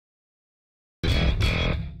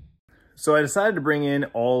So I decided to bring in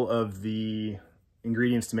all of the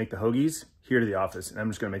ingredients to make the hoagies here to the office, and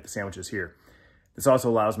I'm just gonna make the sandwiches here. This also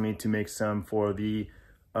allows me to make some for the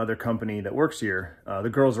other company that works here.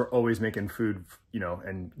 The girls are always making food, you know,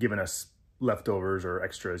 and giving us leftovers or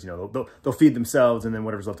extras. You know, they'll feed themselves, and then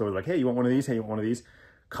whatever's left over, like, hey, you want one of these? Hey, you want one of these?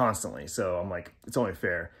 Constantly. So I'm like, it's only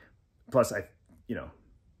fair. Plus, you know,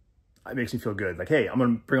 it makes me feel good. Like, hey, I'm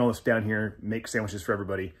gonna bring all this down here, make sandwiches for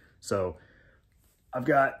everybody. So I've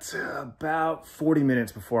got about 40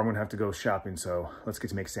 minutes before I'm gonna have to go shopping. So let's get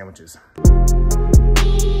to make sandwiches.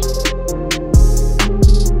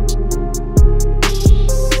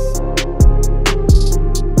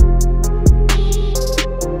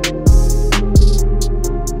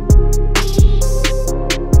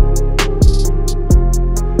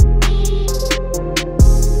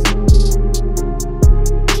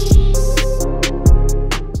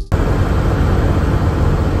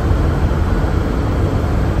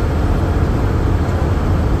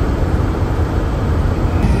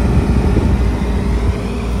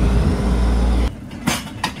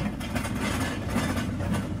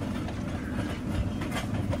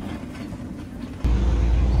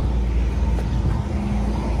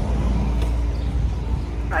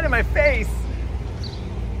 Right in my face.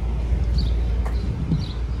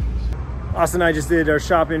 Austin and I just did our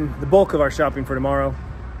shopping, the bulk of our shopping for tomorrow.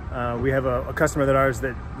 We have a customer of ours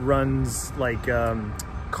that runs like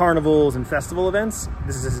carnivals and festival events.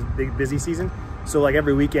 This is his big busy season. So like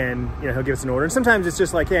every weekend, you know, he'll give us an order. And sometimes it's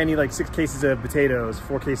just like, hey, I need like 6 cases of potatoes,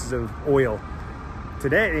 4 cases of oil.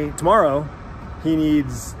 Tomorrow, he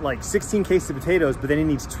needs like 16 cases of potatoes, but then he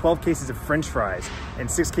needs 12 cases of French fries and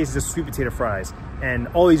 6 cases of sweet potato fries and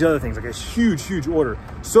all these other things, like a huge, huge order.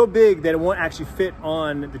 So big that it won't actually fit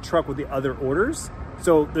on the truck with the other orders.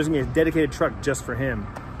 So there's gonna be a dedicated truck just for him.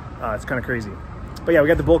 It's kind of crazy. But yeah, we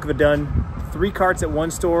got the bulk of it done. 3 carts at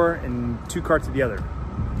one store and 2 carts at the other.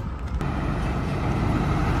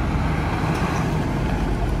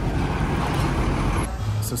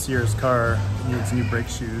 So Sierra's car needs new brake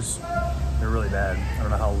shoes. They're really bad. I don't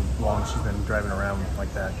know how long she's been driving around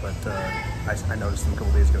like that, but I noticed them a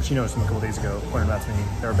couple days ago. She noticed them a couple days ago, pointed them out to me.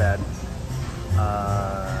 They were bad.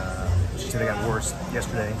 She said they got worse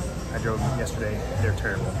yesterday. I drove them yesterday. They're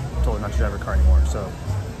terrible. I told her not to drive her car anymore. So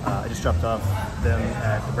I just dropped off them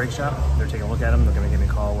at the brake shop. They're taking a look at them. They're gonna give me a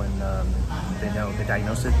call when they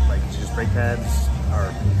diagnose it, like it's just brake pads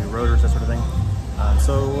or new rotors, that sort of thing.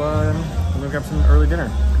 So I'm gonna grab some early dinner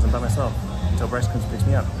because I'm by myself until Bryce comes and picks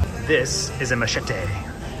me up. This is a machete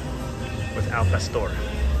with Al Pastor.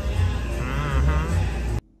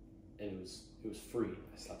 And it was free.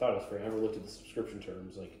 I thought it was free. I never looked at the subscription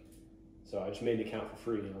terms. So I just made an account for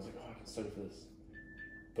free, and I was like, oh, I can study for this.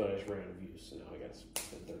 But I just ran out of use, so now I gotta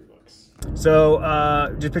spend $30. So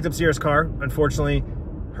just picked up Sierra's car. Unfortunately,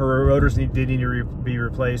 her rotors did need to be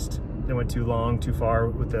replaced. They went too long, too far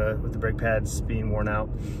with the brake pads being worn out.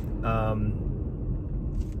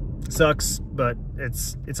 Sucks, but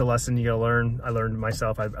it's a lesson you gotta learn. I learned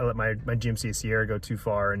myself. I let my GMC Sierra go too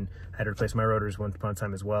far, and I had to replace my rotors once upon a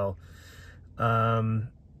time as well.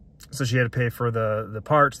 So she had to pay for the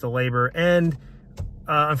parts, the labor, and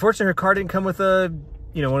unfortunately her car didn't come with a,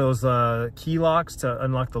 you know, one of those key locks to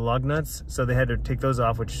unlock the lug nuts. So they had to take those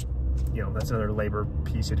off, which, you know, that's another labor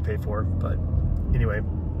piece you have to pay for. But anyway,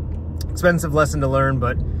 expensive lesson to learn,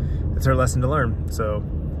 but it's her lesson to learn. So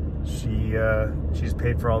she's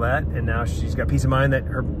paid for all that, and now she's got peace of mind that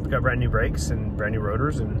got brand new brakes and brand new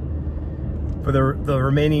rotors, and for the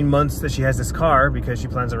remaining months that she has this car, because she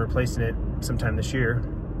plans on replacing it sometime this year.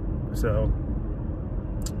 So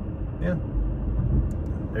yeah,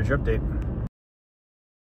 there's your update.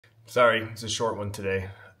 Sorry, it's a short one today.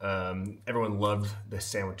 Everyone loved the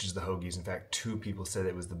sandwiches, the hoagies. In fact, 2 people said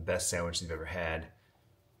it was the best sandwich they've ever had.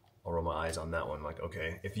 I'll roll my eyes on that one. Like,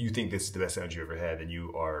 okay, if you think this is the best sandwich you've ever had, then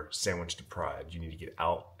you are sandwich deprived. You need to get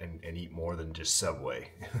out and eat more than just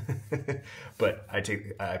Subway. But I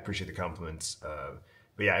appreciate the compliments.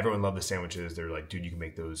 But yeah, everyone loved the sandwiches. They're like, dude, you can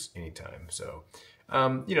make those anytime. So,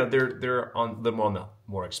 you know, they're on a little more on the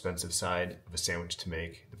more expensive side of a sandwich to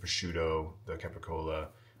make. The prosciutto, the capricola,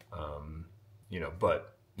 you know,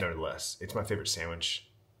 but nevertheless, it's my favorite sandwich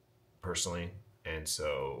personally. And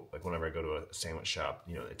so, like, whenever I go to a sandwich shop,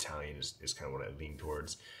 you know, Italian is kind of what I lean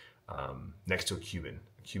towards. Next to a Cuban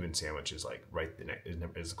sandwich is like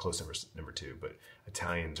is a close number 2, but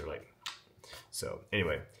Italians are like. So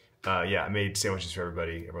anyway, yeah, I made sandwiches for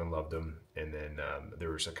everybody. Everyone loved them, and then there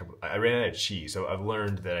was a couple. I ran out of cheese, so I've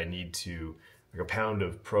learned that I need to, like, a pound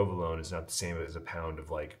of provolone is not the same as a pound of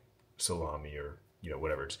like salami or, you know,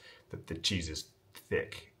 whatever. It's the cheese is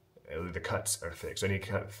thick. the cuts are thick, so I need to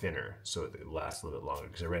cut it thinner so it lasts a little bit longer,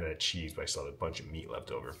 because I ran out of cheese, but I still had a bunch of meat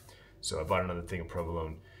left over. So I bought another thing of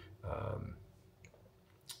provolone,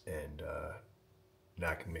 and now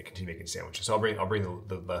I can continue making sandwiches. So I'll bring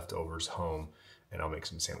the leftovers home, and I'll make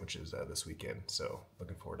some sandwiches this weekend. So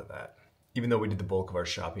looking forward to that. Even though we did the bulk of our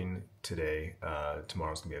shopping today,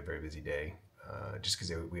 tomorrow's gonna be a very busy day, just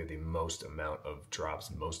because we have the most amount of drops,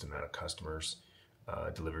 most amount of customers,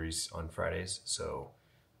 deliveries on Fridays. So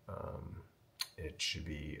it should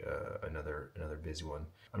be another busy one.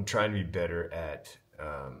 I'm trying to be better at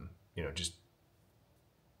just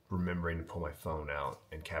remembering to pull my phone out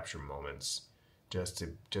and capture moments, just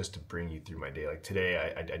to bring you through my day. Like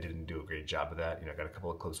today, I didn't do a great job of that. I got a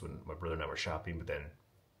couple of clips when my brother and I were shopping, but then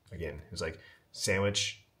again, it was like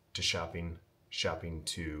sandwich to shopping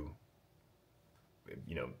to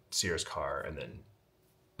Sierra's car, and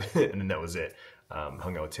then that was it.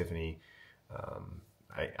 Hung out with Tiffany.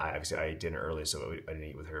 I obviously I ate dinner early, so I didn't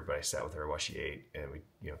eat with her, but I sat with her while she ate, and we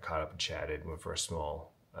caught up and chatted. Went for a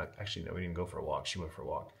small. Actually, no, we didn't go for a walk. She went for a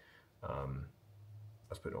walk. I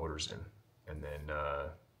was putting orders in, and then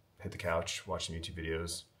hit the couch, watch some YouTube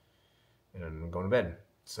videos, and then going to bed.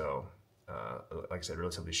 So, like I said,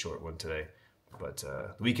 relatively short one today, but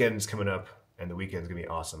the weekend's coming up, and the weekend's gonna be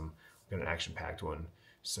awesome. We've got an action-packed one,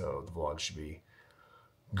 so the vlog should be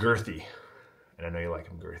girthy, and I know you like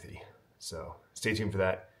them girthy. So stay tuned for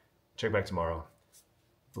that. Check back tomorrow.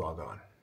 Vlog on.